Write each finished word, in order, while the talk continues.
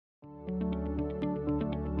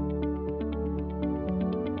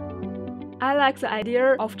I like the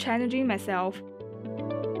idea of challenging myself.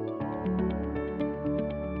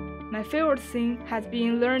 My favorite thing has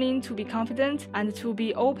been learning to be confident and to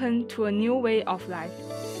be open to a new way of life.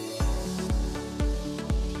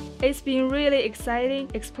 It's been really exciting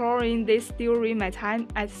exploring this during my time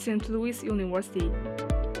at St. Louis University.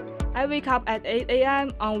 I wake up at 8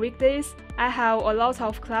 a.m. on weekdays. I have a lot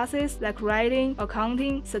of classes like writing,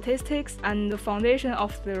 accounting, statistics, and the foundation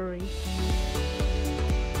of theory.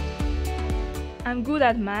 I'm good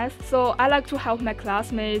at math, so I like to help my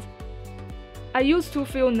classmates. I used to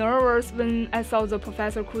feel nervous when I thought the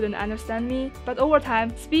professor couldn't understand me, but over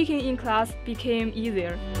time, speaking in class became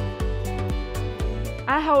easier.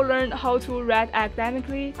 I have learned how to write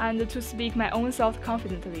academically and to speak my own thoughts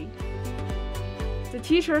confidently. The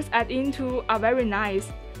teachers at INTU are very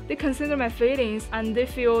nice. They consider my feelings and they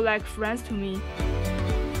feel like friends to me.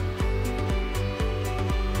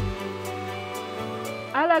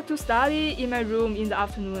 I like to study in my room in the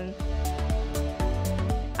afternoon.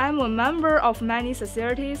 I'm a member of many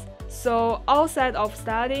societies, so outside of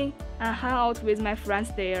studying, I hang out with my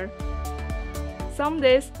friends there. Some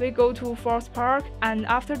days we go to Forest Park, and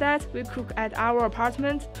after that we cook at our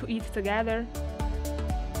apartment to eat together.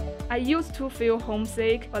 I used to feel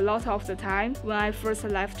homesick a lot of the time when I first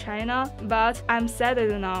left China, but I'm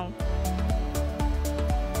settled now.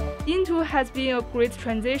 INTU has been a great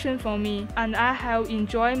transition for me, and I have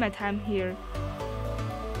enjoyed my time here.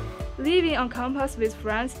 Living on campus with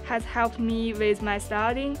friends has helped me with my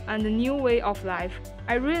studying and a new way of life.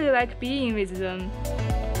 I really like being with them.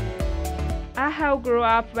 I have grown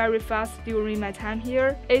up very fast during my time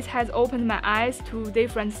here. It has opened my eyes to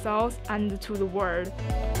different thoughts and to the world.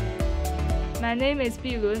 My name is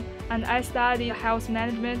Bilun, and I study health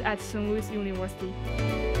management at St. Louis University.